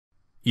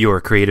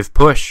Your Creative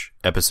Push,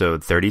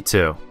 episode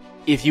 32.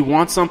 If you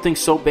want something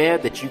so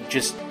bad that you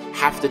just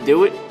have to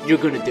do it, you're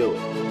going to do it.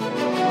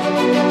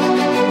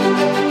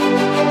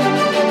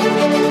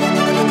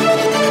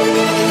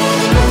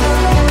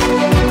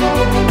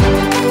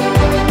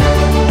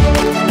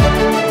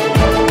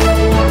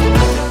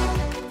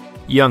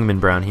 Youngman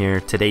Brown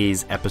here.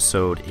 Today's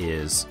episode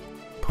is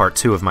part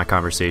 2 of my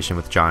conversation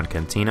with Jon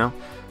Contino.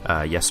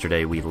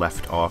 Yesterday we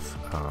left off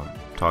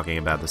talking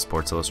about the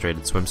Sports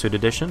Illustrated Swimsuit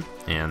Edition,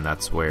 and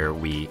that's where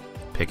we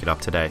pick it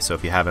up today. So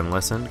if you haven't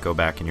listened, go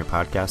back in your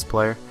podcast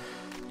player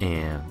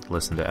and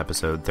listen to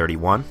episode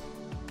 31,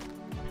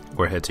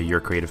 or head to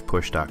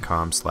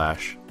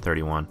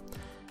yourcreativepush.com/31.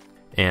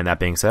 And that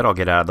being said, I'll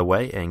get out of the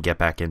way and get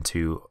back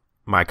into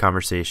my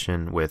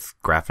conversation with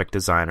graphic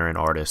designer and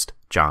artist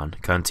Jon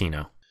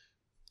Contino.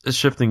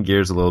 Shifting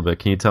gears a little bit,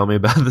 can you tell me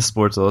about the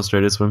Sports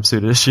Illustrated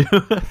Swimsuit issue?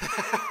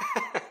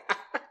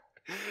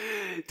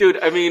 Dude,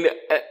 I mean,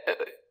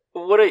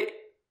 what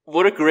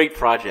a great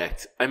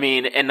project. I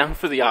mean, and not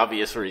for the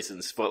obvious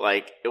reasons, but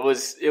like it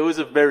was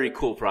a very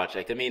cool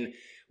project. I mean,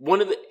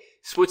 one of the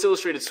Sports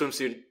Illustrated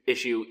Swimsuit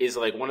issue is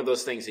like one of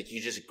those things that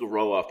you just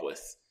grow up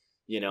with.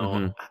 You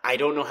know, I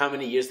don't know how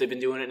many years they've been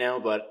doing it now,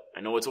 but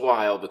I know it's a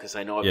while because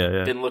I know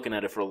I've been looking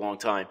at it for a long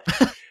time.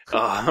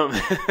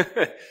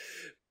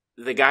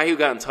 The guy who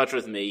got in touch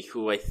with me,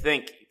 who I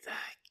think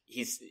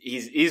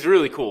he's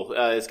really cool.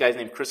 This guy's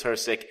named Chris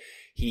Hersick.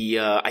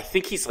 I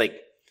think he's like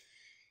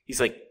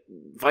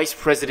vice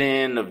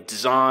president of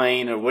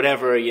design or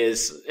whatever he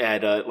is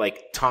at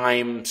like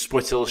Time,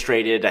 Sports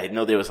Illustrated. I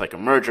know there was like a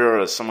merger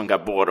or someone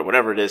got bought or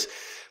whatever it is,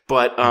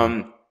 but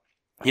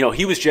you know,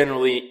 he was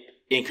generally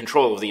in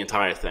control of the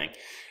entire thing.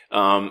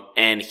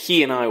 And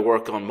he and I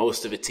worked on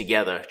most of it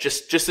together,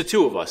 just the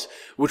two of us,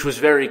 which was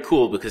very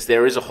cool because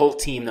there is a whole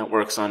team that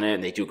works on it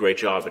and they do a great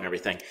job and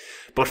everything.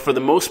 But for the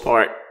most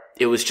part,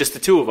 it was just the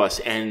two of us.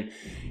 And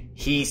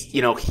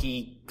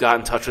he got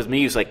in touch with me.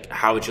 He was like,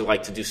 how would you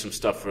like to do some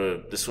stuff for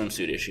the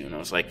swimsuit issue? And I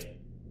was like,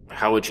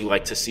 how would you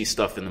like to see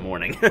stuff in the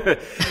morning?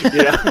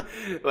 You know,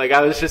 like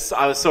I was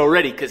so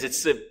ready because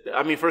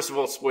first of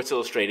all, Sports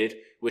Illustrated,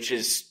 which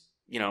is,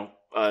 you know,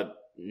 a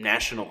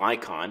national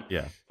icon.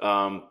 Yeah.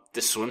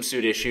 The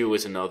swimsuit issue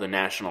is another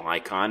national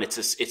icon.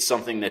 It's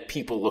something that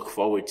people look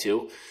forward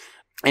to.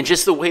 And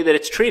just the way that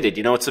it's treated,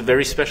 you know, it's a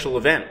very special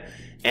event.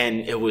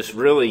 And it was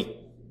really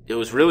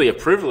a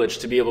privilege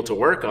to be able to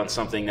work on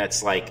something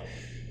that's like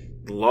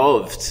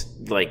loved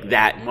like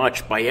that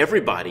much by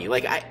everybody.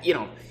 Like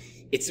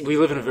we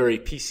live in a very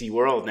PC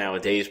world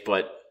nowadays,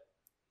 but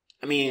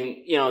I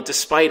mean, you know,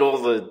 despite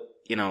all the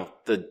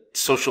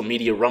social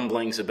media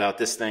rumblings about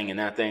this thing and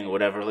that thing or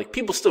whatever, like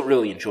people still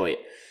really enjoy it.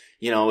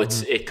 You know,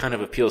 it kind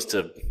of appeals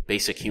to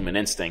basic human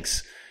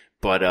instincts,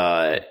 but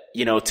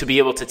you know, to be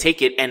able to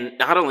take it and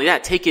not only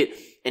that, take it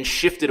and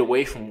shift it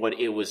away from what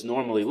it was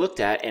normally looked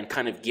at and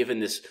kind of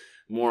given this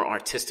more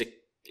artistic,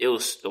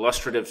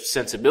 illustrative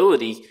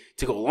sensibility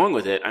to go along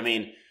with it. I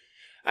mean,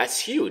 that's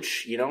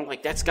huge, you know,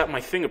 like that's got my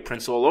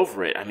fingerprints all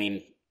over it. I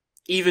mean,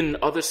 even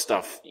other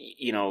stuff,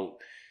 you know,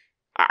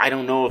 I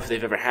don't know if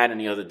they've ever had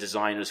any other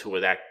designers who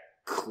are that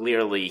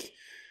clearly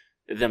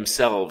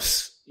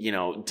themselves, you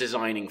know,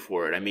 designing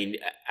for it. I mean,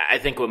 I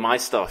think with my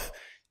stuff,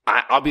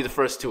 I'll be the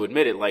first to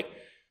admit it, like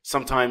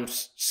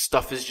sometimes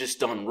stuff is just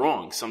done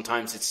wrong.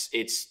 Sometimes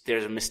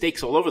there's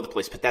mistakes all over the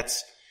place, but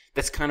that's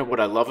kind of what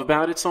I love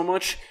about it so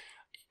much.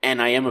 And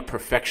I am a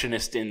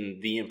perfectionist in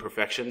the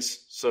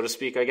imperfections, so to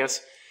speak, I guess.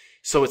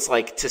 So it's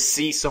like to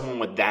see someone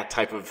with that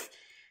type of,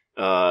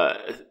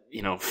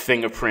 you know,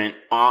 fingerprint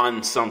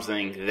on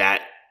something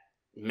that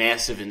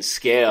massive in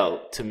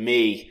scale, to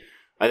me,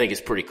 I think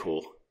is pretty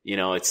cool. You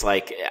know, it's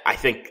like, I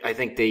think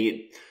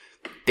they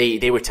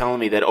were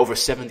telling me that over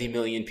 70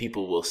 million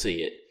people will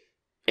see it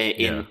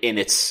in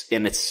its,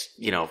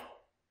 you know,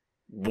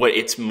 what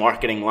its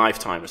marketing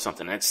lifetime or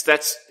something.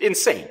 That's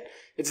insane.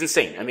 It's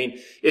insane. I mean,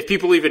 if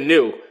people even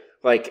knew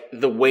like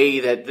the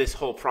way that this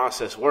whole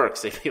process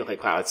works, they'd be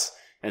like, wow, that's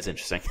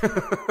interesting.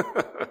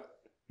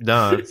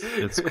 No,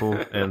 it's cool.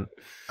 And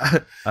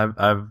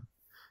I've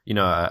you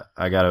know,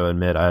 I got to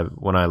admit,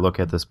 when I look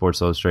at the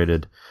Sports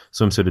Illustrated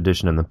Swimsuit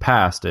Edition in the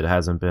past, it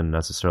hasn't been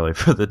necessarily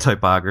for the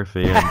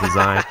typography and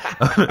design,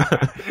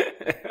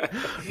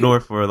 nor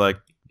for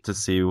like to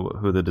see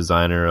who the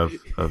designer of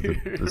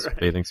the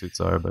bathing suits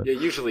are. But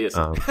it usually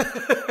isn't.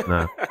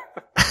 No.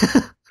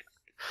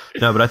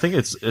 No, but I think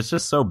it's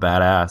just so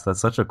badass. That's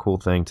such a cool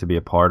thing to be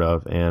a part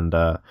of. And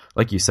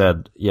like you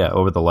said, yeah,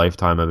 over the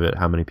lifetime of it,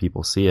 how many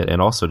people see it,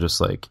 and also just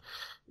like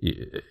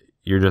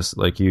you're just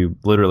like, you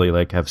literally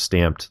like have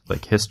stamped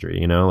like history,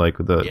 you know, like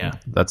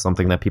that's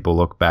something that people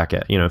look back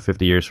at, you know,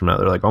 50 years from now,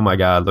 they're like, oh my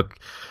God, look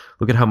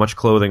at how much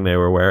clothing they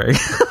were wearing.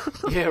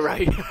 Yeah,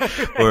 right.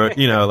 Or,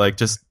 you know, like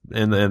just,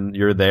 and then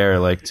you're there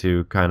like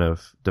to kind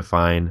of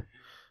define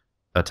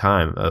a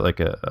time, like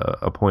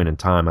a point in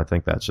time. I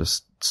think that's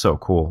just so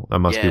cool. That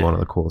must be one of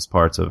the coolest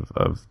parts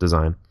of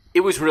design. It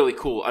was really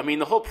cool. I mean,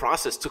 the whole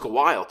process took a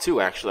while too,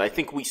 actually. I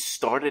think we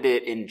started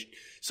it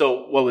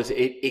so what was it?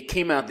 It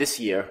came out this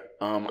year,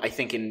 I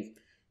think in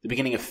the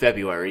beginning of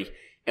February,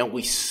 and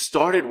we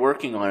started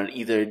working on it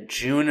either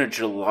June or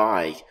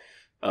July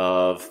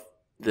of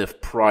the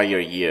prior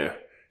year.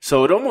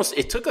 So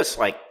it took us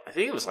I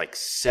think it was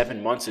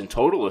 7 months in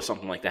total or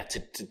something like that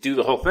to do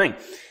the whole thing.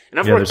 And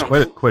I've worked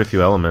there's quite a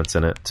few elements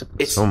in it.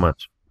 It's so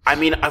much. I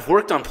mean, I've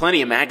worked on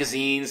plenty of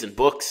magazines and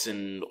books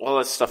and all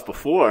that stuff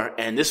before,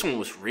 and this one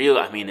was real.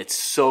 I mean,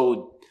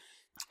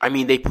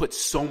 they put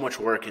so much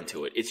work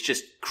into it. It's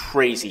just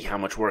crazy how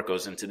much work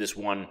goes into this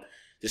one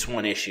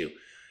issue.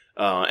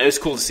 It was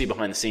cool to see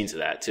behind the scenes of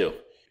that too.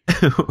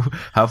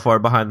 How far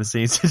behind the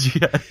scenes did you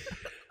get?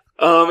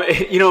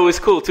 It was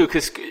cool too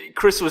because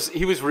Chris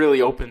was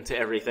really open to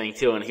everything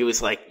too, and he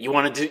was like, "You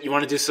want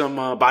to do some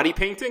body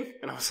painting?"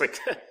 And I was like,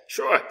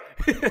 "Sure."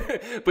 But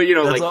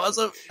that's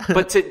awesome.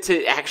 But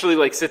to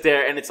actually sit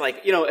there, and it's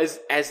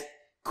as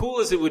cool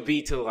as it would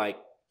be to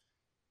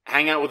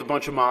hang out with a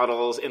bunch of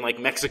models in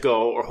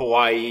Mexico or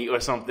Hawaii or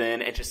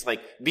something, and just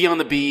be on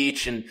the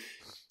beach and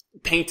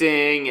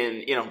painting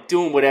and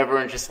doing whatever,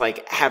 and just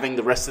having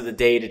the rest of the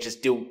day to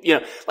just do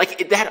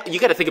that. You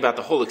got to think about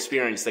the whole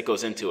experience that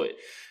goes into it.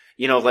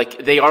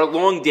 They are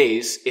long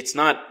days.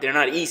 They're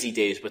not easy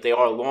days, but they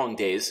are long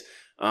days.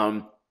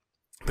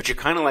 But you're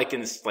kind of in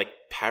this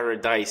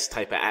paradise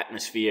type of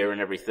atmosphere and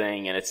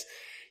everything. And it's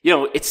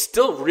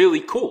still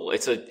really cool.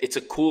 It's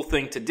a cool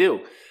thing to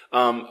do.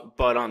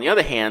 But on the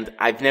other hand,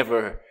 I've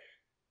never,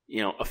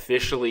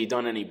 officially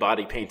done any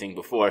body painting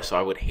before. So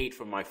I would hate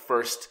for my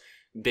first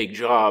big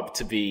job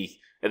to be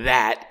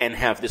that and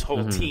have this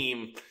whole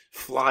team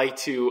fly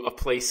to a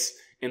place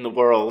in the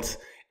world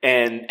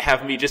and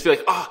have me just be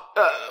like,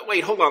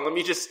 wait, hold on, let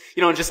me just,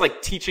 and just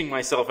teaching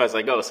myself as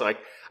I go. So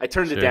I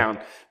turned it down,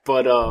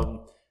 but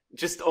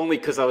just only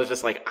because I was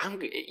just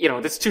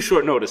that's too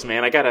short notice,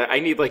 man. I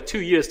need 2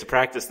 years to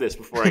practice this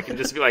before I can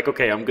just be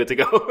okay, I'm good to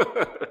go.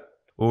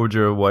 What would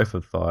your wife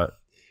have thought?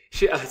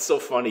 It's so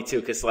funny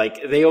too, because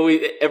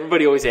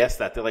everybody always asks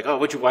that. They're like, "Oh,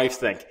 what'd your wife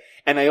think?"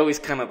 And I always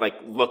kind of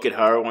look at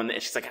her and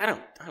she's like, "I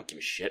don't give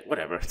a shit,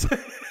 whatever."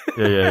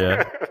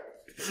 Yeah.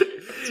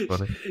 It's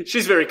funny.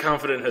 She's very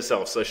confident in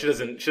herself, so she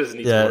doesn't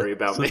need to worry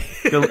about me.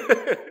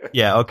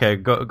 Yeah, okay,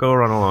 go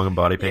run along and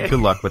body paint. Good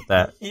luck with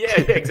that. Yeah,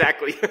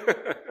 exactly.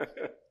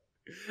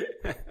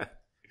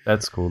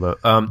 That's cool though.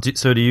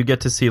 So do you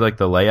get to see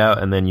the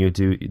layout and then you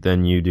do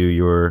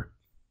your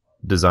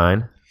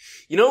design?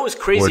 It was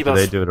crazy or do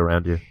they do it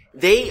around you?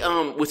 They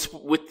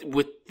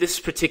with this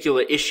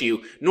particular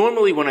issue,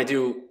 normally when I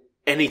do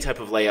any type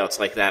of layouts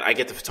like that, I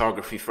get the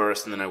photography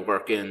first and then I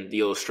work in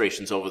the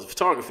illustrations over the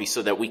photography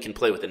so that we can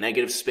play with the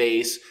negative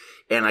space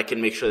and I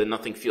can make sure that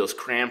nothing feels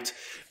cramped.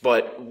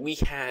 But we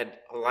had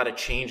a lot of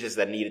changes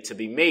that needed to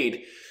be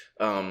made.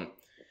 I'm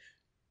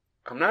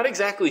not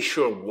exactly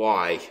sure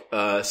why.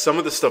 Some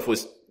of the stuff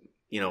was,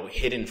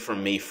 hidden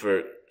from me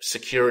for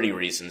security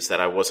reasons that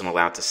I wasn't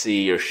allowed to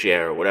see or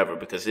share or whatever,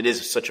 because it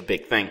is such a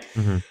big thing.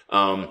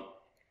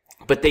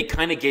 But they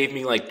kind of gave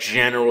me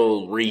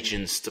general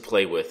regions to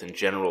play with and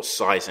general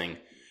sizing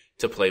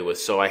to play with.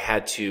 So I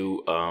had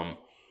to,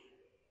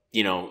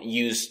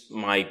 use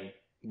my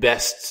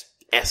best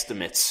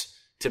estimates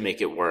to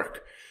make it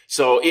work.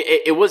 So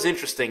it was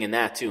interesting in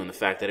that too, in the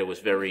fact that it was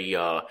very,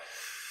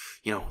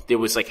 there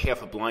was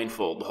half a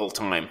blindfold the whole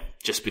time,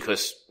 just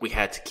because we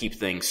had to keep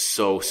things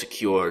so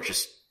secure,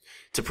 just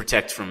to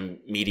protect from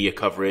media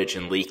coverage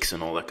and leaks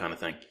and all that kind of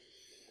thing.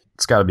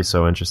 It's got to be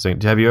so interesting.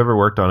 Have you ever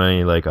worked on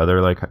any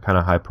other kind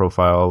of high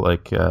profile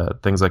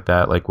things like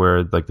that,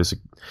 where this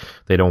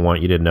they don't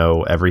want you to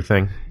know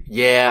everything?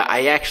 Yeah,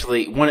 I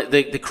actually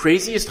the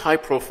craziest high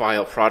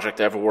profile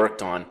project I ever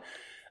worked on,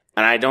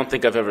 and I don't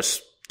think I've ever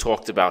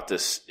talked about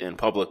this in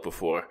public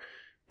before,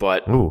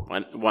 but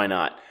why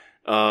not?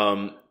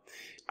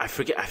 I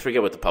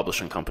forget what the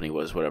publishing company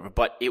was, whatever,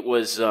 but it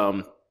was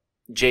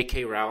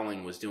J.K.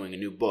 Rowling was doing a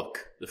new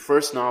book. The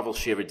first novel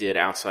she ever did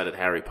outside of the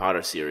Harry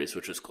Potter series,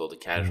 which was called The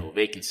Casual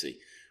Vacancy,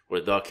 or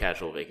The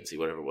Casual Vacancy,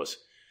 whatever it was.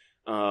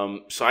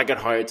 So I got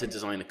hired to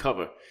design the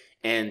cover.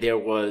 And there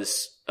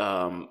was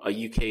a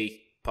UK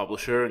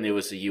publisher and there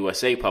was a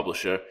USA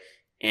publisher.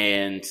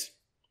 And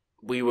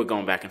we were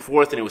going back and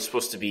forth, and it was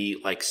supposed to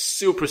be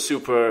super,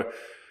 super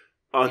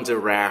under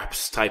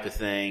wraps type of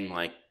thing.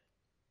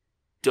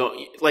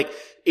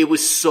 It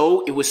was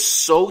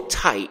so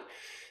tight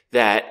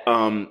that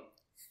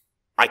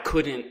I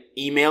couldn't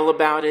email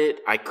about it.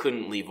 I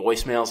couldn't leave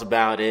voicemails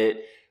about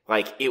it.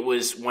 It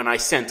was when I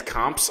sent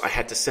comps, I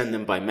had to send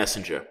them by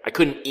messenger. I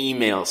couldn't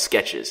email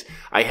sketches.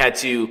 I had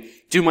to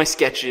do my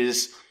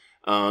sketches,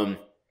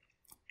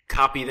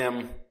 copy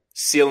them,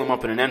 seal them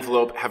up in an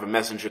envelope, have a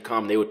messenger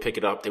come. They would pick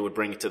it up. They would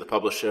bring it to the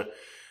publisher.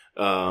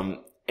 And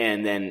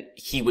then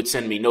he would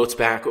send me notes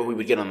back, or we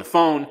would get on the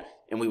phone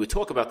and we would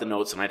talk about the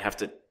notes, and I'd have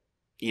to,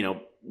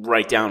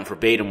 write down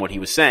verbatim what he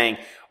was saying,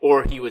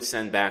 or he would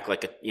send back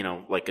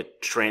a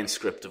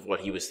transcript of what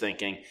he was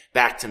thinking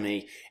back to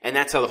me. And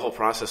that's how the whole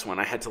process went.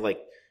 I had to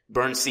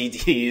burn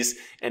CDs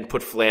and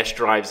put flash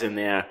drives in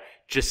there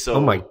just so.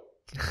 Oh my.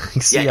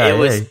 Yeah,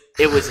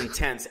 it was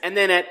intense. And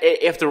then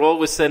after all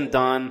was said and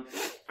done,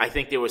 I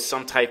think there was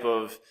some type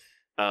of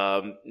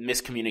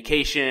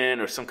miscommunication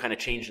or some kind of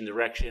change in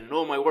direction. And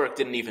all my work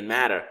didn't even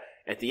matter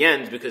at the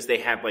end because they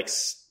had like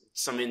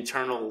some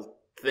internal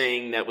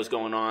thing that was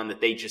going on that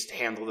they just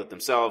handled it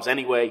themselves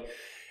anyway.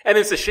 And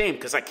it's a shame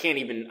because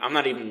I'm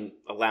not even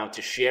allowed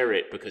to share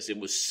it because it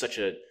was such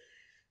a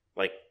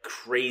like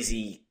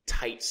crazy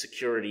tight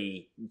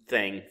security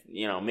thing,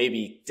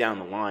 maybe down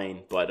the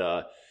line. But,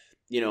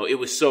 it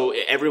was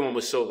everyone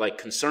was so like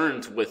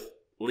concerned with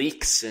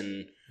leaks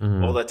and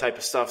all that type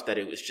of stuff that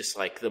it was just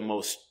like the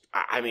most,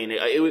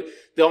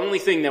 the only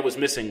thing that was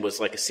missing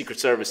was like a Secret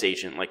Service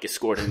agent, like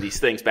escorting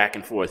these things back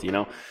and forth,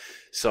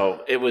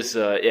 So it was,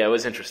 it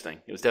was interesting.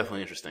 It was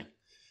definitely interesting.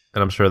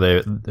 And I'm sure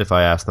if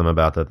I asked them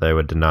about that, they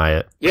would deny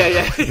it.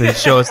 Yeah. They'd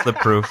show us the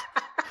proof.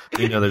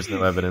 There's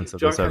no evidence of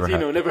Jon this ever Contino,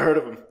 happening. never heard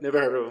of him.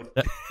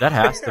 That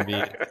has to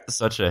be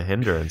such a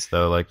hindrance,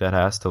 though. Like, that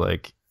has to,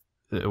 like,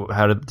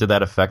 did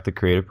that affect the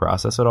creative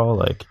process at all?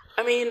 Like,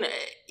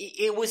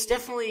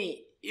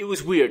 it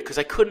was weird because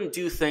I couldn't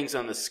do things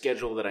on the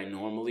schedule that I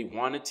normally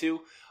wanted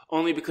to,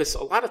 only because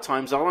a lot of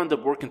times I'll end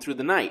up working through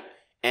the night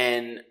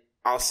and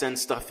I'll send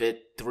stuff at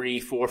 3,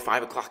 4,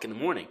 5 o'clock in the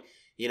morning,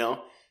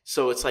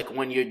 So it's like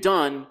when you're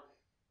done,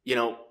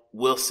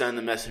 we'll send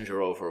the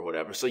messenger over or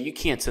whatever. So you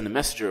can't send the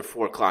messenger at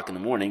 4 o'clock in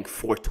the morning,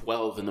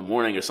 4:12 in the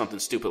morning or something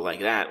stupid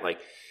like that. Like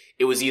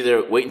it was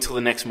either wait until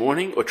the next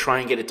morning or try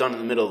and get it done in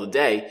the middle of the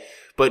day.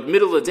 But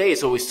middle of the day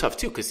is always tough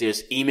too because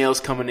there's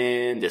emails coming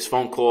in, there's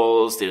phone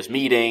calls, there's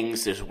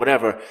meetings, there's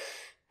whatever.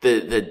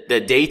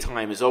 The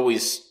daytime is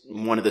always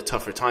one of the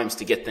tougher times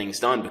to get things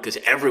done because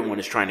everyone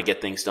is trying to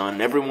get things done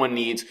and everyone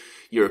needs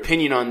your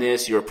opinion on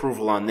this, your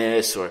approval on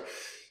this, or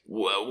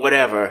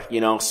whatever,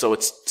 so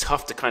it's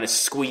tough to kind of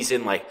squeeze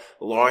in like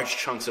large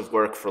chunks of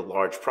work for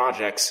large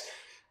projects,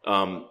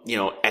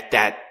 at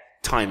that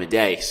time of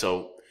day.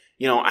 So,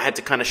 I had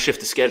to kind of shift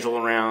the schedule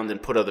around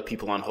and put other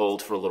people on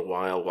hold for a little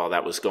while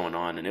that was going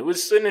on. And it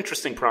was an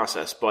interesting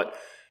process, but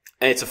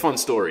it's a fun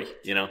story,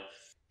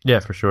 Yeah,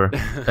 for sure.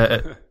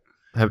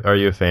 Are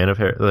you a fan of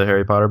the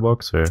Harry Potter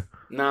books or?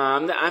 No,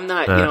 I'm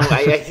not,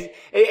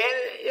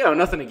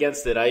 nothing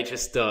against it. I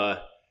just,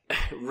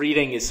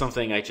 reading is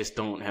something I just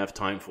don't have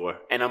time for.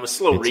 And I'm a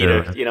slow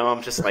reader,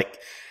 I'm just like,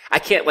 I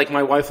can't, like,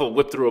 my wife will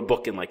whip through a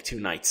book in like 2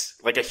 nights,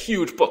 like a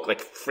huge book,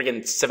 like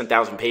friggin'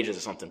 7,000 pages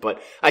or something.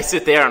 But I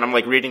sit there and I'm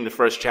like reading the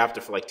first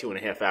chapter for like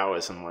 2.5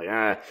 hours. And I'm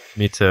like,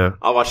 me too.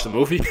 I'll watch the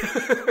movie.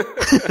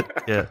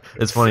 Yeah.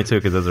 It's funny too,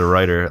 because as a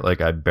writer, like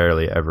I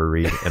barely ever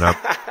read. And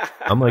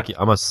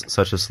I'm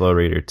such a slow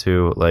reader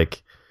too.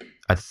 Like,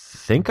 I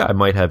think I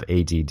might have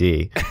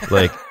ADD.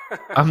 Like,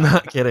 I'm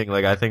not kidding.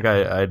 Like, I think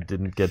I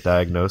didn't get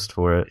diagnosed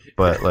for it,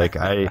 but like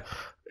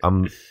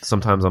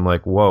sometimes I'm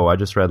like, whoa, I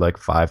just read like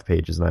 5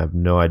 pages and I have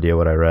no idea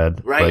what I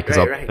read. Right, because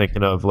I'm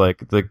thinking of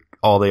like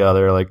all the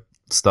other like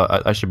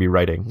stuff I should be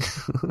writing.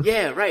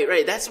 Yeah,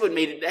 right. That's what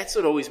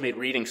always made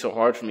reading so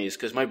hard for me is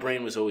because my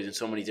brain was always in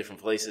so many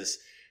different places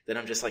that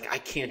I'm just like, I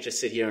can't just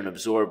sit here and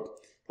absorb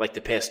like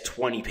the past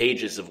 20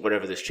 pages of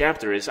whatever this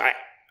chapter is.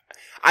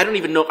 I don't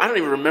even know. I don't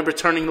even remember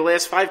turning the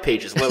last 5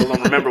 pages, let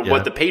alone remember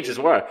what the pages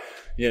were,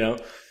 You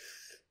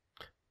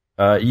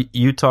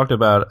talked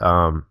about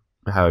how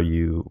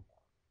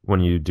when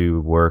you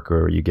do work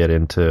or you get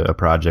into a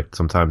project,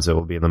 sometimes it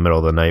will be in the middle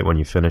of the night when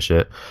you finish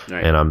it.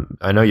 Right. And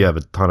I know you have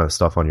a ton of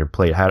stuff on your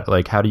plate.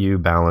 How do you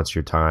balance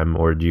your time,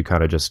 or do you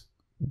kind of just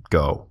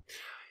go?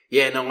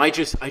 Yeah, no, I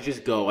just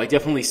go. I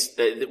definitely,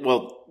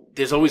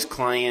 there's always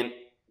client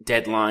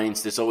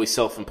deadlines. There's always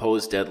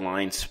self-imposed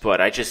deadlines,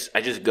 but I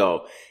just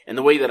go. And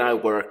the way that I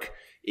work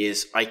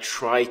is I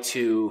try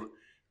to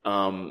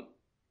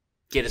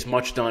get as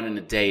much done in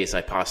a day as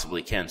I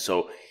possibly can.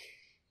 So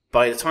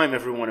by the time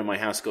everyone in my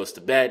house goes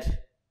to bed,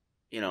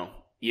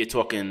 you're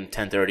talking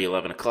 10:30,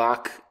 11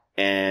 o'clock,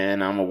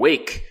 and I'm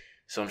awake.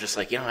 So I'm just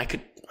like, I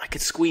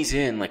could squeeze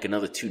in like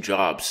another 2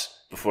 jobs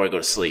before I go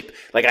to sleep.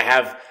 Like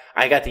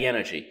I got the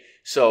energy.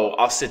 So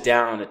I'll sit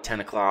down at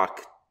 10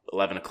 o'clock,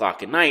 11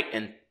 o'clock at night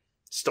and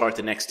start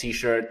the next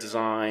t-shirt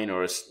design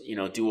or,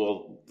 do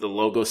all the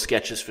logo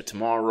sketches for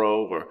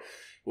tomorrow or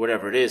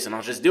whatever it is. And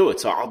I'll just do it.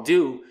 So I'll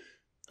do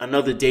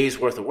another day's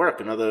worth of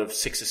work, another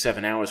 6 or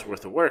 7 hours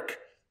worth of work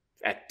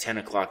at 10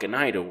 o'clock at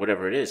night or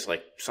whatever it is.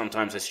 Like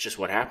sometimes that's just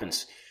what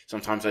happens.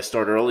 Sometimes I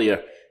start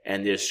earlier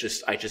and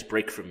I just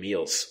break for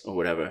meals or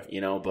whatever,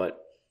 but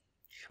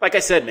like I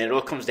said, man, it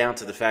all comes down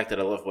to the fact that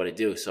I love what I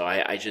do. So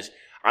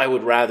I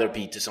would rather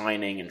be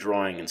designing and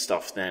drawing and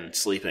stuff than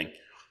sleeping.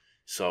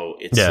 So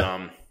it's,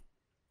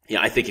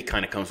 I think it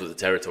kind of comes with the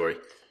territory.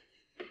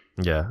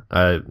 Yeah.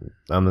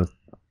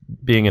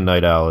 Being a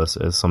night owl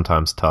is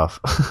sometimes tough.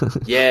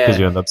 Yeah. Because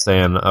you end up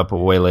staying up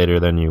way later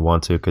than you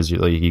want to because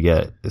you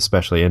get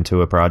especially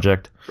into a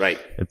project. Right.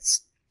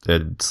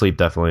 Sleep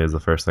definitely is the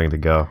first thing to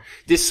go.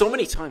 There's so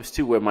many times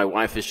too where my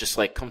wife is just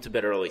like, come to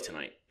bed early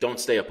tonight. Don't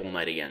stay up all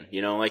night again.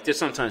 Like there's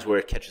sometimes where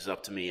it catches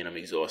up to me and I'm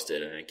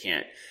exhausted and I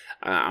can't.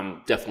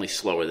 I'm definitely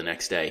slower the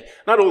next day.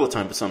 Not all the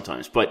time, but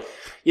sometimes. But,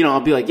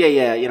 I'll be like,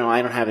 I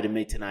don't have it in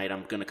me tonight.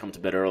 I'm going to come to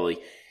bed early.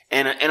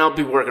 And I'll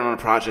be working on a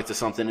project or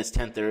something. It's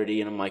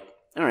 10:30 and I'm like,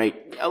 all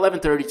right,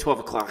 11:30, 12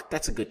 o'clock,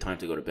 that's a good time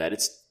to go to bed.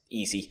 It's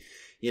easy,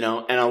 and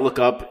I'll look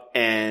up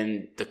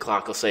and the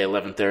clock will say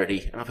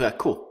 11:30 and I'll be like,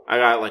 cool, I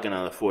got like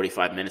another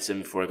 45 minutes in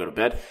before I go to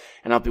bed,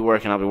 and I'll be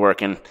working.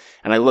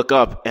 And I look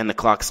up and the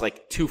clock's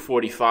like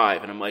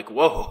 2:45 and I'm like,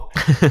 whoa,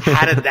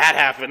 how did that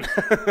happen?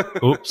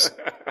 Oops.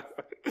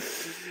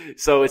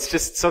 So it's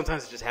just,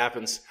 sometimes it just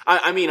happens.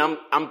 I mean,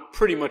 I'm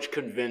pretty much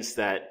convinced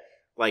that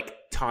like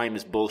time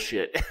is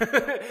bullshit.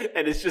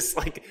 And it's just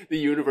like the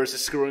universe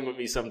is screwing with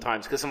me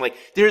sometimes, because I'm like,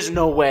 there's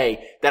no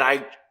way that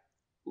I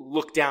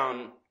look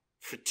down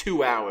for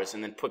 2 hours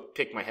and then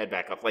pick my head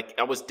back up. Like,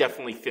 I was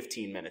definitely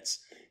 15 minutes,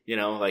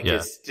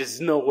 It's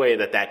just no way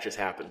that just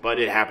happened, but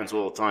it happens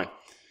all the time.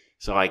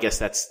 So I guess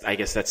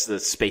that's the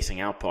spacing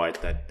out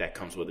part that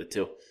comes with it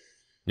too.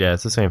 Yeah,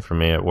 it's the same for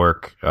me at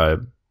work.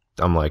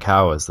 I'm like,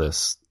 how is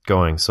this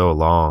going so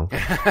long?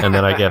 And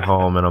then I get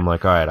home and I'm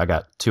like, all right, I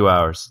got 2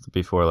 hours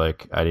before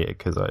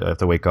because I have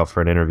to wake up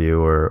for an interview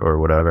or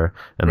whatever.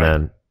 And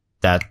then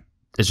that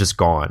is just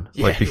gone.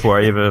 Yeah, like before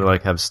I even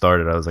have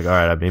started, I was like, all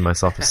right, I made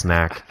myself a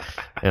snack,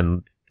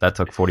 and that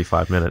took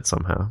 45 minutes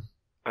somehow.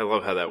 I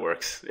love how that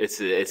works. It's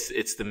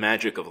the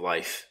magic of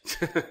life.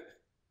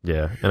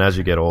 Yeah, and as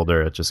you get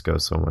older, it just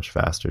goes so much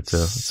faster too.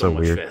 It's so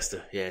much weird.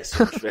 Faster. Yeah,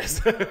 so much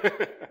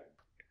faster.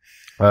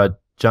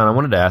 John, I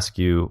wanted to ask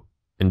you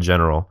in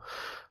general,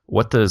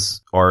 what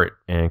does art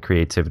and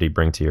creativity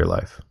bring to your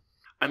life?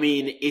 I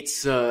mean, it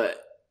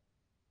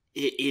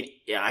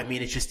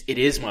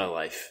is my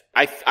life.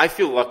 I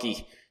feel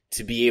lucky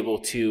to be able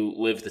to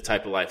live the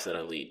type of life that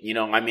I lead.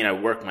 I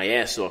work my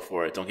ass off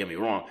for it, don't get me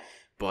wrong.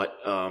 But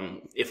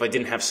if I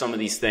didn't have some of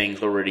these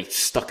things already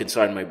stuck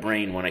inside my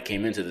brain when I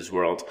came into this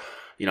world,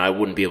 I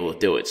wouldn't be able to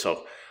do it.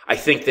 So I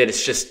think that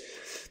it's just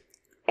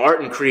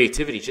art and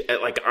creativity.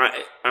 Like,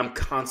 I'm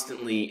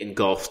constantly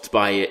engulfed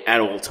by it at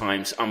all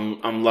times.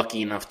 I'm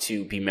lucky enough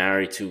to be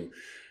married to,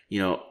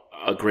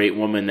 a great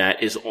woman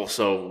that is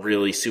also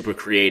really super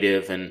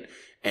creative, and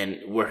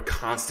we're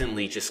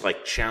constantly just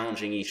like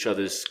challenging each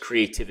other's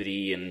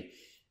creativity and,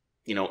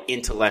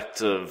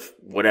 intellect of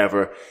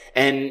whatever.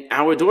 And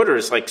our daughter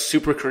is like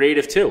super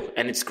creative too.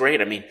 And it's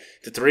great. I mean,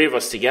 the three of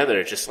us together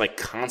are just like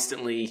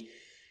constantly,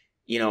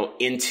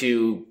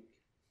 into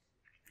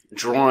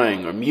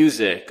drawing or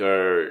music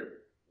or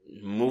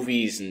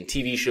movies and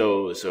TV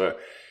shows or,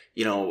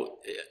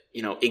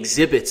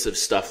 exhibits of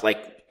stuff.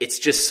 Like, it's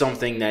just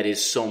something that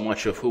is so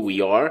much of who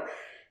we are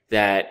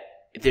that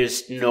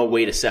there's no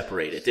way to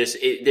separate it.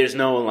 There's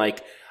no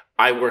like,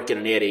 I work at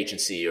an ad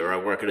agency or I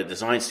work at a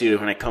design studio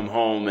and I come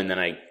home and then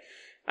I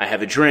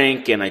have a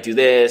drink and I do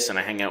this and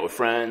I hang out with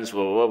friends.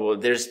 Blah, blah, blah.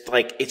 There's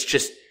like, it's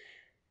just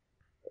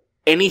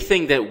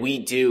anything that we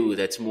do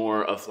that's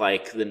more of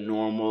like the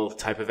normal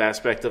type of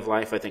aspect of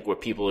life. I think where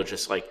people are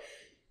just like,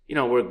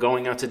 we're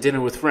going out to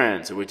dinner with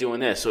friends or we're doing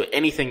this. So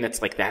anything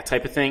that's like that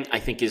type of thing, I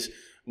think is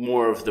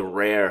more of the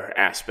rare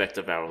aspect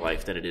of our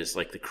life than it is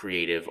like the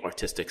creative,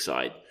 artistic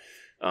side.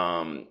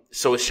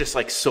 So it's just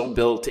like so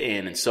built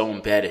in and so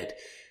embedded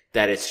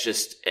that it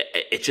just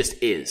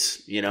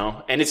is,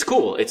 and it's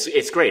cool.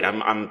 It's great.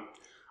 I'm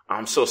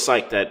so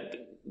psyched that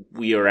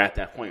we are at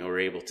that point where we're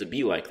able to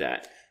be like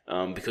that.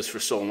 Because for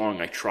so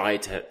long I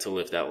tried to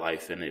live that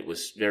life and it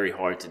was very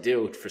hard to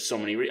do for so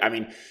many reasons. I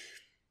mean,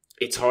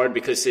 it's hard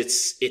because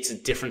it's a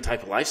different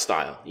type of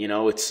lifestyle.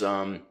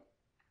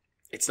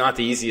 It's not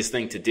the easiest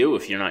thing to do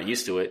if you're not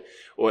used to it,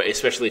 or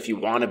especially if you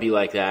want to be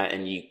like that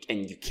and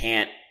you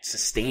can't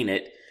sustain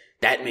it.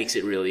 That makes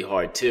it really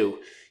hard too.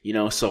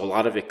 So a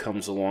lot of it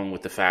comes along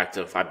with the fact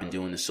of I've been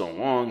doing this so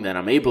long that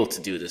I'm able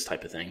to do this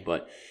type of thing,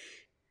 but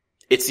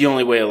it's the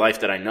only way of life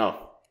that I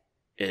know,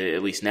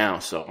 at least now.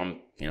 So I'm,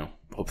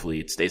 hopefully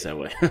it stays that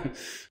way.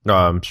 No,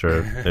 I'm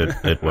sure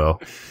it will.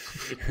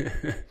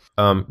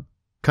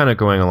 Kind of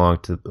going along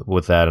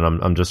with that,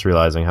 and I'm just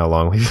realizing how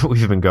long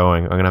we've been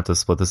going. I'm gonna have to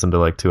split this into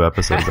like 2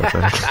 episodes, I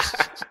think.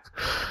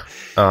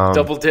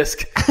 Double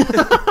disc.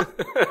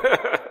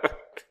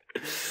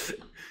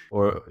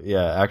 Or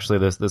yeah, actually,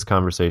 this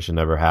conversation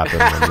never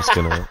happened. I'm just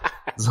gonna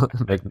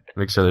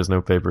make sure there's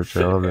no paper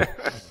trail of it.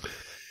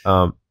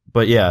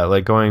 But yeah,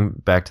 like going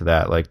back to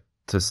that, like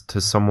to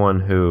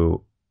someone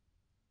who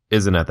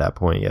isn't at that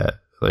point yet,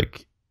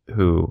 like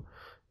who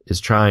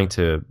is trying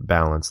to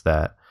balance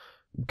that.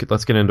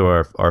 Let's get into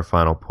our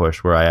final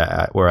push, where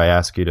I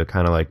ask you to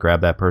kind of like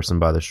grab that person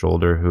by the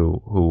shoulder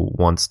who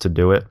wants to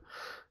do it,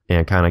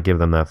 and kind of give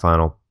them that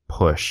final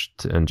push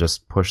and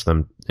just push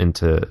them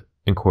into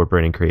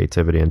incorporating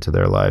creativity into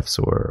their lives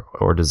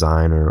or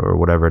design or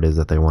whatever it is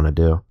that they want to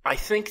do. I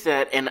think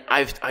that, and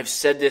I've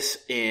said this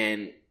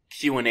in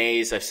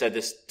Q&As, I've said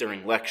this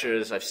during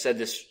lectures, I've said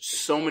this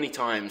so many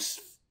times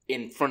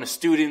in front of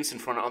students, in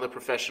front of other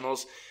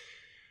professionals,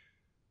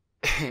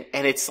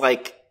 and it's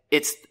like,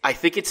 I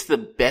think it's the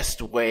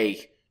best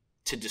way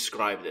to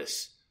describe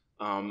this.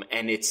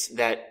 And it's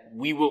that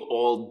we will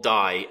all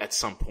die at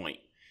some point.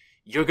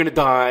 You're going to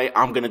die.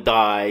 I'm going to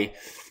die.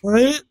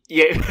 What?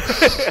 Yeah.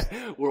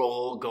 We're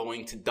all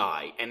going to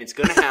die. And it's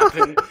going to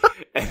happen.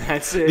 And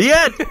that's it. The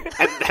end.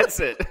 And that's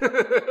it.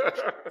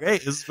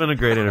 Great. This has been a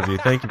great interview.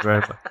 Thank you very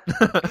much.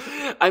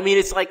 I mean,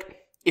 it's like,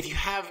 if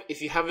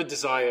you have a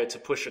desire to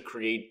push a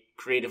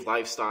creative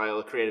lifestyle,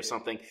 a creative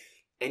something,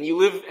 and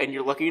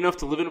you're lucky enough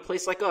to live in a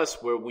place like us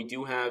where we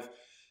do have,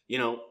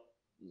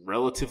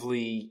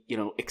 relatively,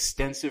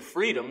 extensive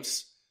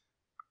freedoms,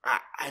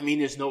 I mean,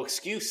 there's no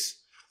excuse.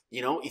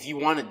 If you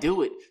want to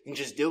do it, then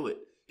just do it.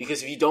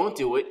 Because if you don't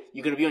do it,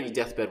 you're going to be on your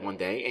deathbed one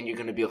day, and you're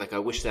going to be like, I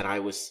wish that I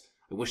was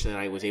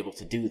able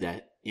to do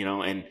that,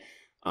 and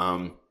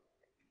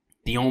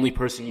the only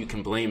person you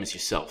can blame is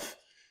yourself.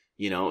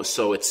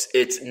 So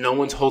it's no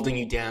one's holding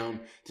you down.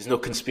 There's no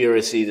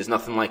conspiracy. There's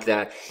nothing like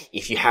that.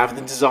 If you have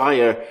the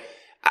desire,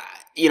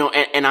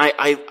 and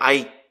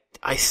I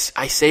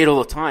say it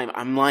all the time.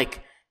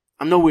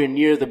 I'm nowhere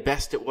near the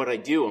best at what I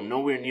do. I'm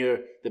nowhere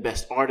near the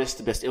best artist,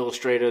 the best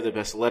illustrator, the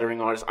best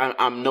lettering artist.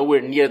 I'm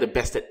nowhere near the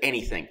best at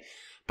anything.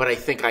 But I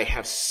think I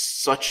have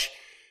such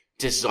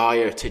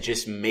desire to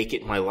just make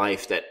it my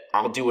life that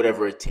I'll do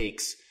whatever it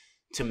takes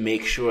to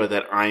make sure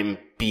that I'm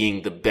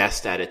being the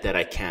best at it that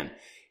I can.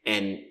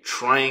 And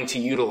trying to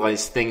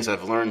utilize things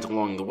I've learned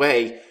along the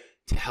way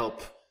to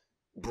help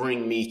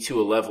bring me to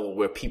a level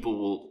where people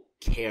will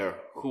care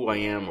who I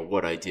am or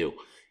what I do.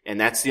 And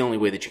that's the only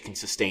way that you can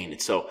sustain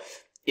it. So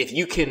if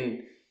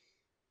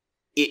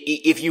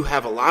you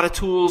have a lot of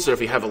tools, or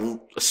if you have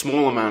a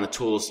small amount of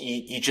tools,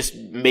 you just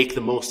make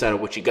the most out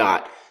of what you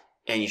got,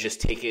 and you just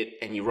take it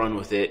and you run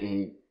with it,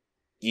 and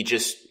you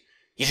just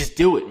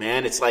do it,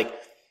 man. It's like,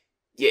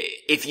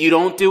 if you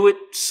don't do it,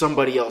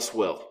 somebody else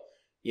will.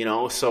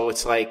 So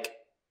it's like,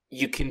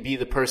 you can be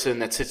the person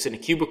that sits in a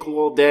cubicle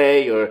all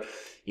day, or,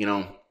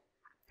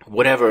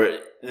 whatever,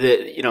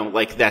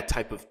 like that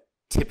type of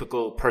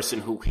typical person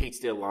who hates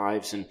their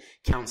lives and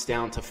counts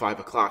down to 5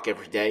 o'clock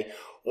every day.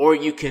 Or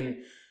you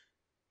can,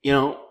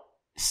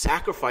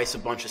 sacrifice a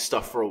bunch of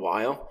stuff for a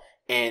while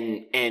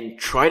and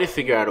try to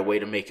figure out a way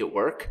to make it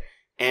work,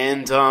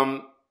 and,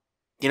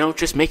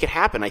 just make it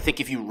happen. I think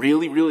if you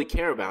really, really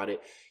care about it,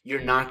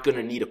 you're not going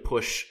to need a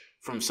push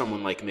from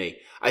someone like me.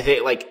 I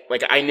think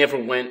like I never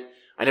went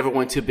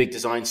to a big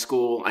design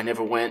school. I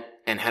never went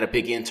and had a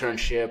big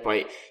internship.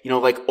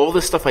 All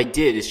the stuff I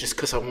did is just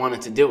because I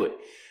wanted to do it.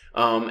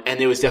 And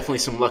there was definitely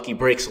some lucky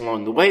breaks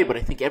along the way, but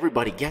I think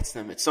everybody gets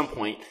them at some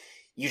point.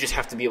 You just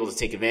have to be able to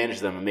take advantage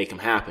of them and make them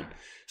happen.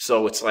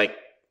 So it's like,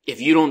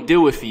 if you don't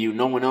do it for you,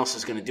 no one else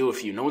is going to do it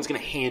for you. No one's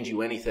going to hand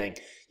you anything.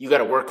 You got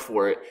to work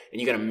for it,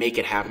 and you got to make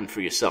it happen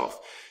for yourself.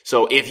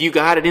 So if you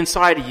got it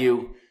inside of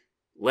you,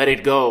 let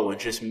it go, and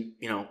just,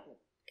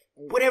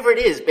 whatever it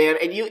is, man.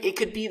 And it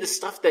could be the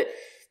stuff that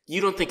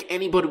you don't think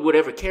anybody would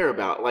ever care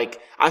about.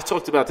 Like, I've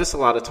talked about this a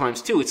lot of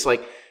times too. It's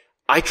like,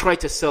 I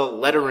tried to sell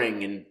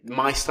lettering and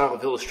my style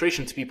of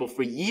illustration to people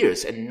for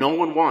years, and no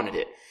one wanted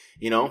it,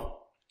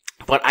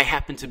 But I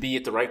happened to be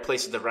at the right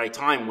place at the right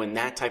time when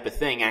that type of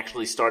thing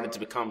actually started to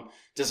become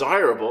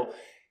desirable.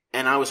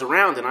 And I was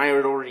around, and I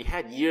had already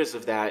had years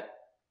of that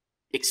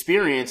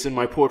experience in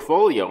my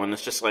portfolio. And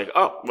it's just like,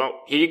 oh,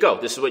 well, here you go.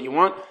 This is what you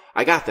want.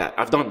 I got that.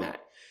 I've done that.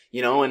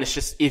 And it's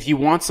just, if you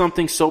want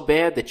something so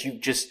bad that you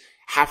just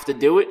have to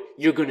do it,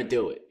 you're going to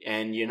do it.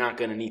 And you're not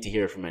going to need to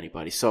hear it from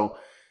anybody. So,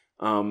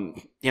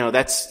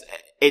 that's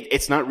it.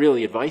 It's not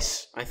really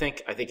advice. I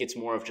think it's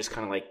more of just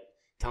kind of like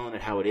telling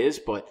it how it is.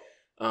 But,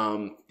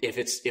 if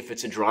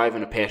it's a drive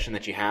and a passion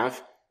that you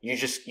have, you're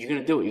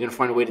going to do it. You're going to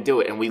find a way to do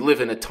it. And we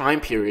live in a time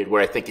period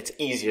where I think it's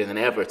easier than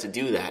ever to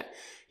do that.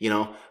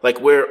 Like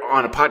we're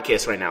on a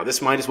podcast right now.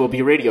 This might as well be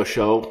a radio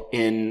show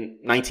in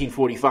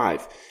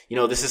 1945.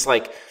 This is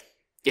like,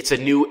 it's a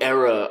new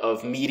era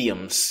of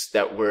mediums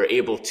that we're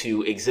able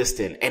to exist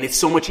in. And it's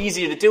so much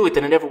easier to do it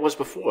than it ever was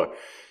before.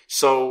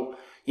 So,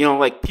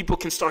 like people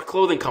can start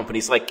clothing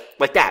companies like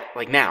that.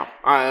 Like now,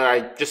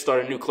 I just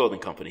started a new clothing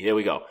company. There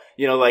we go.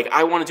 Like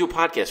I want to do a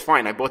podcast.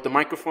 Fine. I bought the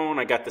microphone.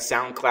 I got the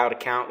SoundCloud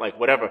account, like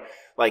whatever.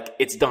 Like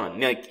it's done.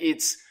 Like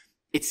it's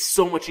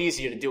so much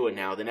easier to do it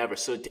now than ever.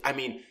 So, I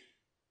mean,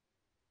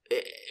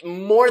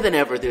 more than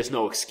ever, there's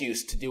no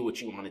excuse to do what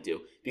you want to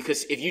do,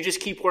 because if you just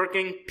keep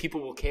working,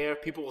 people will care.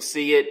 People will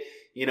see it.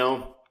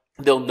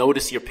 They'll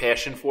notice your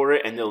passion for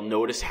it, and they'll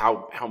notice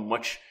how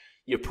much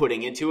you're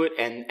putting into it,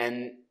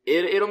 and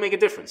it'll make a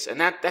difference. And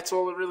that's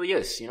all it really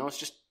is. It's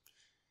just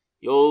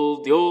the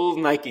old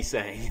Nike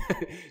saying,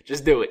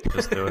 just do it.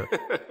 Just do it.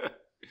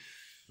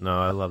 No,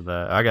 I love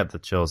that. I got the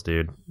chills,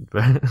 dude.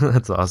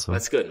 That's awesome.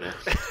 That's good, man.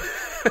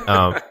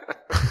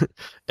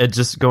 And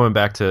just going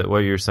back to what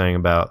you were saying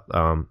about,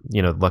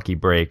 lucky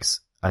breaks,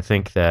 I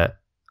think that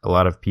a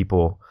lot of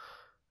people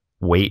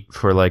wait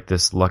for like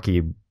this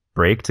lucky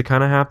break to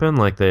kind of happen.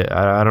 Like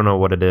I don't know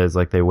what it is.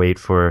 Like they wait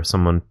for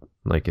someone,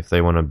 like if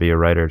they want to be a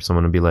writer,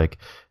 someone to be like,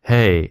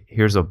 hey,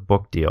 here's a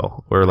book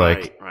deal, or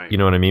like, right. You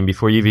know what I mean?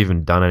 Before you've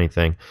even done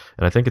anything.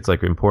 And I think it's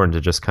like important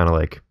to just kind of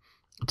like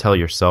tell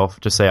yourself,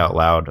 just say out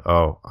loud,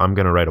 oh, I'm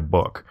going to write a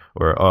book,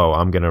 or, oh,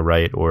 I'm going to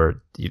write,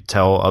 or you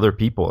tell other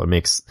people. It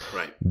makes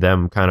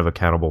them kind of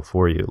accountable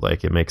for you.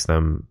 Like it makes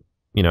them,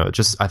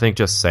 I think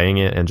just saying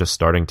it and just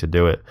starting to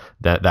do it,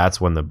 that's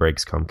when the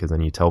breaks come, because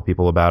then you tell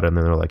people about it and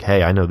then they're like,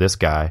 hey, I know this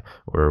guy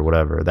or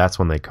whatever. That's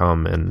when they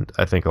come. And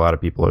I think a lot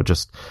of people are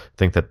just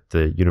think that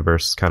the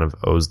universe kind of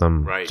owes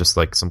them just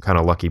like some kind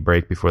of lucky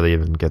break before they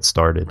even get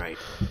started. Right.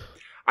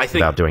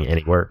 Without doing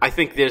any work. I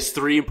think there's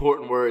 3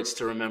 important words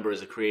to remember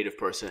as a creative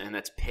person, and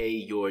that's pay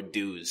your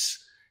dues.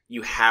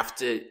 You have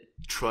to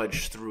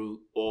trudge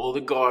through all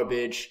the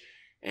garbage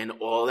and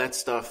all that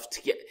stuff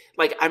to get,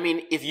 like, I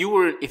mean, if you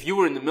were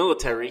in the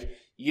military,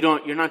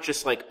 you're not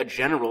just like a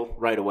general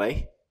right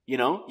away.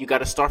 You got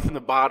to start from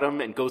the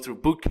bottom and go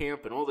through boot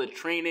camp and all the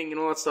training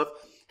and all that stuff.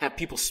 Have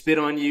people spit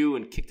on you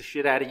and kick the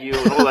shit out of you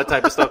and all that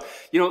type of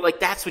stuff. Like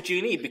that's what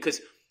you need,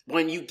 because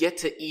when you get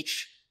to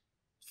each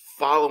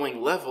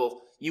following level,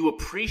 you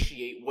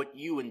appreciate what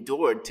you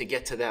endured to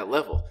get to that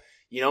level.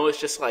 It's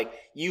just like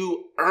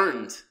you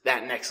earned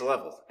that next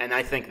level. And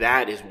I think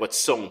that is what's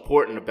so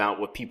important about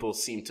what people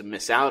seem to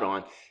miss out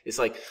on. It's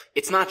like,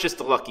 it's not just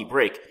the lucky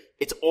break.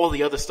 It's all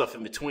the other stuff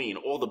in between,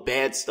 all the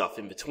bad stuff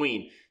in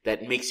between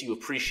that makes you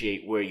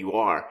appreciate where you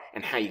are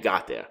and how you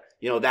got there.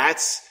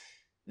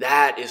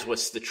 That is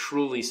what's the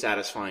truly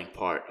satisfying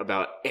part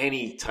about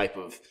any type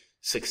of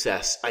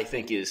success, I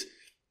think, is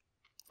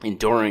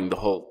enduring the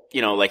whole,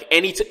 you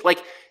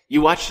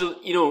watch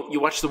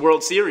the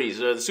World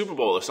Series or the Super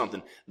Bowl or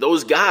something.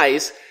 Those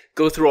guys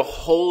go through a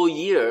whole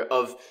year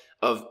of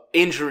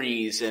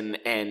injuries and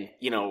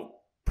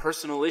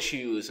personal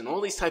issues and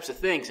all these types of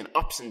things and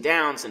ups and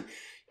downs and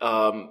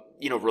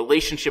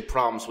relationship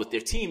problems with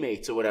their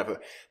teammates or whatever.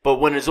 But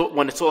when it's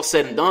all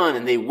said and done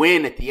and they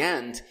win at the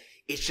end,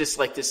 it's just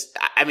like this.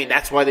 I mean,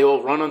 that's why they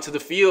all run onto the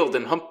field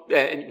and hump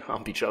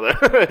each other,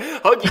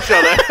 hug each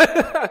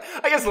other.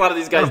 I guess a lot of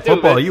these guys do.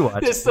 Football you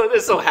watch. They're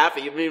so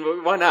happy. I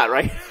mean, why not,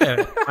 right?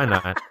 Yeah, why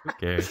not? Who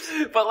cares?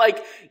 But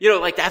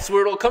that's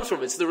where it all comes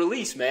from. It's the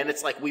release, man.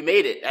 It's like we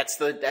made it. That's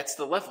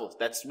the level.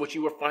 That's what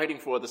you were fighting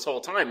for this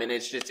whole time, and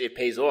it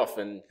pays off.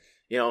 And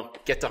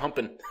get to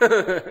humping.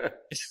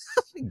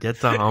 Get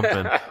to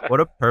humping. What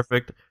a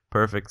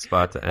perfect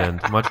spot to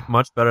end.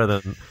 Much better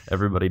than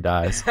Everybody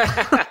Dies.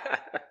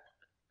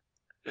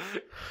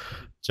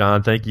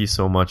 Jon, thank you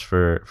so much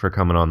for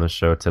coming on the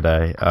show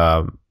today.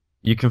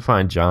 You can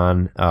find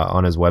Jon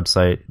on his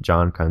website,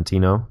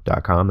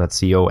 joncontino.com. That's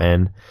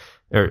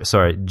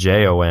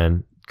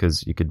Jon,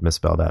 because you could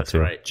misspell that too.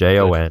 Right.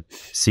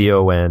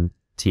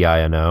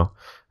 JonContino,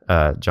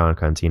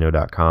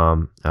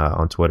 joncontino.com,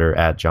 on Twitter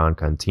at Jon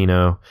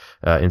Contino,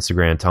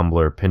 Instagram,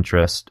 Tumblr,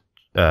 Pinterest,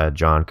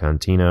 Jon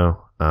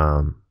Contino.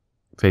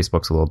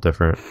 Facebook's a little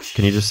different.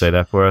 Can you just say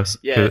that for us?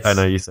 Yeah, I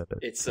know you said it.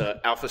 It's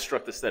Alpha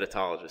Struck the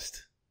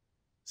Stetologist.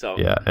 So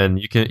yeah,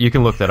 and you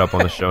can look that up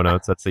on the show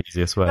notes. That's the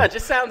easiest way. No,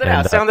 just sound it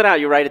out. Sound it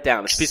out. You write it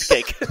down. It's a piece of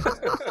cake.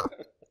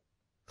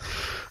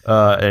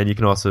 And you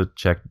can also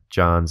check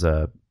Jon's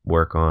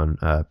work on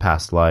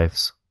Past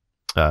Lives,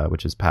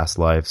 which is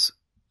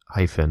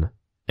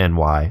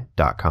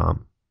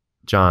pastlives-ny.com.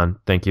 Jon,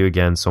 thank you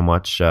again so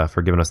much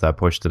for giving us that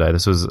push today.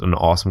 This was an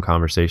awesome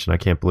conversation. I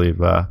can't believe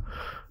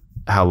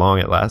how long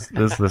it lasted.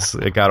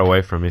 It got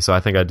away from me, so I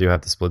think I do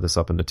have to split this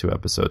up into 2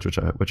 episodes,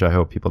 which I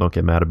hope people don't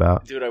get mad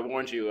about. Dude, I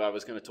warned you I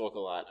was going to talk a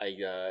lot.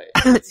 You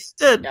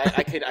did.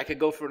 I could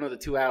go for another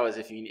 2 hours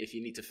if you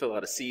need to fill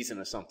out a season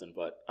or something,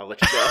 but I'll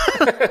let you go.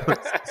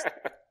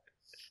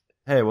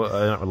 Hey,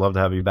 well, I'd love to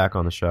have you back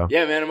on the show.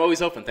 Yeah, man, I'm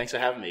always open. Thanks for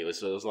having me. It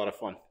was a lot of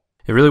fun.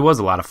 It really was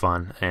a lot of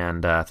fun,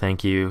 and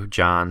thank you,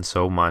 Jon,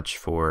 so much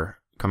for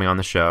coming on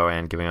the show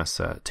and giving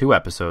us 2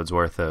 episodes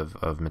worth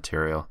of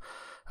material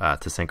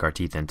to sink our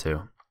teeth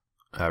into.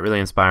 Really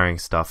inspiring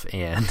stuff,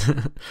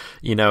 and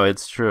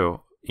it's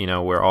true.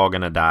 We're all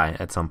going to die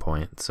at some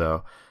point,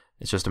 so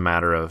it's just a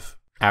matter of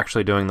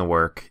actually doing the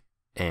work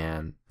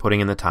and putting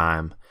in the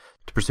time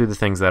to pursue the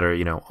things that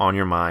are, on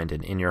your mind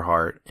and in your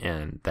heart,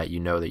 and that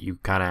that you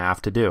kind of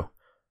have to do.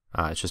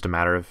 It's just a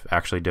matter of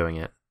actually doing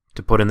it,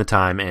 to put in the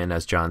time, and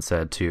as Jon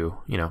said, to,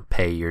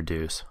 pay your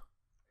dues.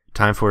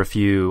 Time for a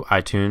few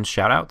iTunes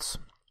shout-outs.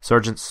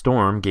 Sergeant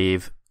Storm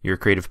gave Your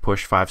Creative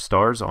Push 5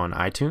 stars on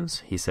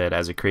iTunes. He said,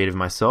 as a creative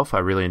myself, I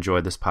really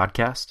enjoyed this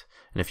podcast,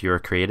 and if you're a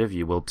creative,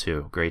 you will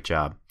too. Great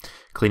job.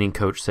 Cleaning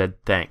Coach said,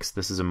 thanks.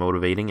 This is a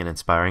motivating and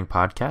inspiring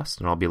podcast,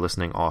 and I'll be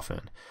listening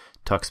often.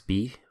 Tux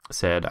B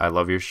said, I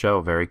love your show.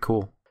 Very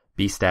cool.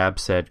 B Stab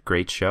said,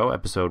 great show.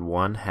 Episode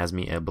 1 has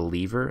me a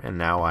believer, and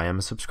now I am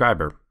a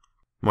subscriber.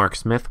 Mark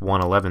Smith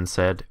 111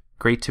 said,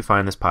 great to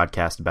find this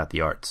podcast about the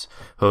arts.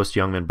 Host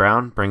Youngman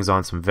Brown brings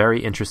on some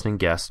very interesting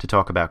guests to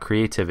talk about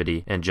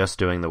creativity and just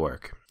doing the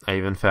work. I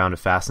even found a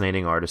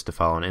fascinating artist to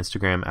follow on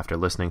Instagram after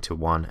listening to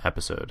 1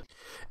 episode.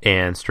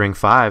 And String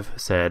 5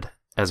 said,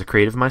 as a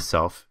creative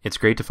myself, it's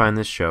great to find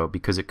this show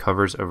because it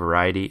covers a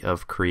variety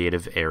of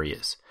creative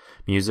areas.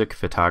 Music,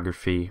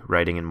 photography,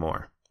 writing, and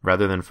more,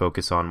 rather than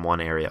focus on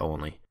one area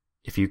only.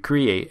 If you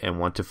create and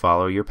want to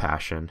follow your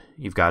passion,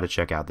 you've got to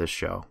check out this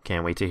show.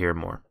 Can't wait to hear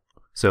more.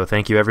 So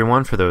thank you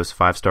everyone for those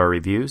 5-star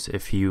reviews.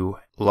 If you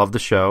love the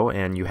show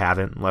and you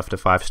haven't left a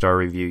 5-star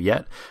review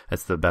yet,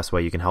 that's the best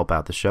way you can help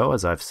out the show,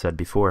 as I've said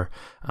before.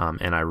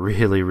 And I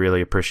really,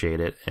 really appreciate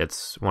it.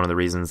 It's one of the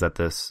reasons that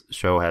this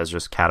show has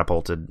just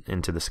catapulted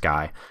into the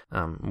sky,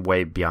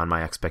 way beyond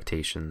my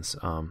expectations.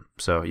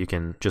 So you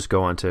can just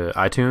go onto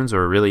iTunes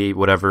or really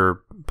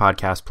whatever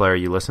podcast player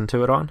you listen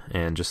to it on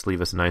and just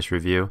leave us a nice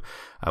review.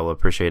 I will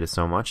appreciate it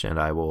so much, and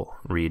I will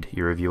read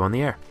your review on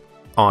the air.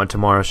 On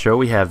tomorrow's show,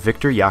 we have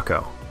Victor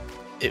Yako.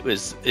 It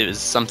was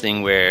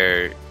something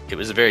where it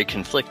was very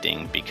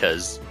conflicting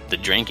because the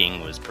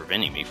drinking was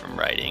preventing me from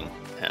writing.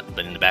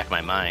 But in the back of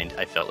my mind,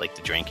 I felt like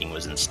the drinking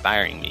was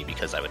inspiring me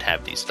because I would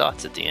have these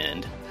thoughts at the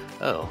end.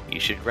 Oh, you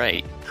should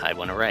write. I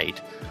want to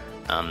write.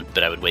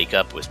 But I would wake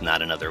up with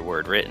not another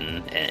word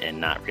written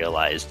and not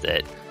realize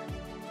that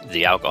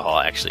the alcohol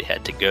actually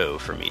had to go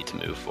for me to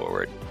move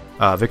forward.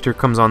 Victor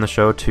comes on the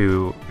show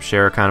to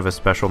share kind of a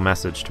special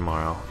message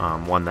tomorrow,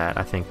 one that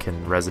I think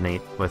can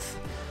resonate with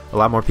a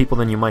lot more people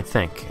than you might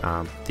think,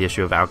 the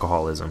issue of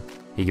alcoholism.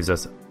 He gives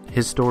us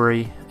his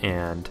story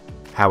and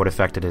how it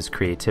affected his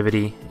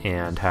creativity,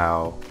 and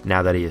how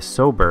now that he is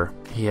sober,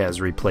 he has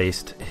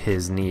replaced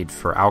his need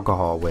for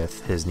alcohol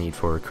with his need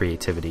for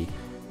creativity,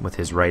 with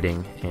his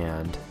writing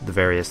and the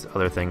various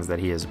other things that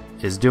he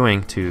is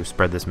doing to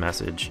spread this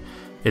message.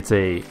 It's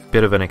a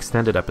bit of an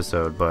extended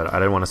episode, but I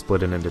didn't want to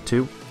split it into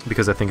two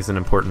because I think it's an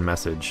important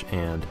message.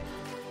 And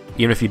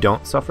even if you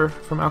don't suffer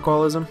from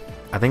alcoholism,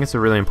 I think it's a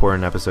really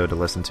important episode to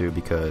listen to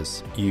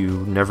because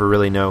you never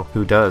really know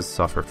who does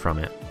suffer from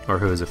it or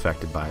who is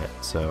affected by it.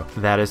 So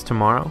that is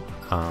tomorrow.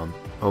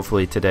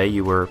 Hopefully today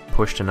you were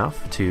pushed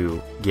enough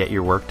to get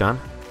your work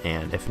done.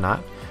 And if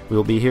not, we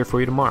will be here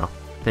for you tomorrow.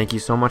 Thank you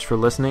so much for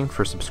listening,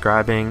 for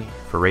subscribing,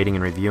 for rating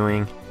and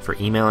reviewing, for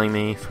emailing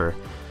me, for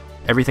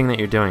everything that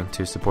you're doing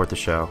to support the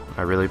show.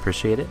 I really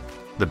appreciate it.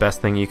 The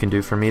best thing you can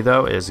do for me,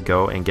 though, is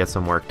go and get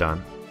some work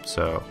done.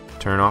 So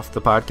turn off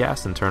the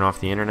podcast and turn off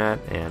the internet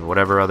and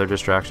whatever other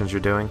distractions you're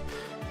doing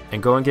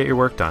and go and get your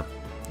work done.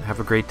 Have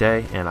a great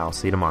day, and I'll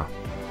see you tomorrow.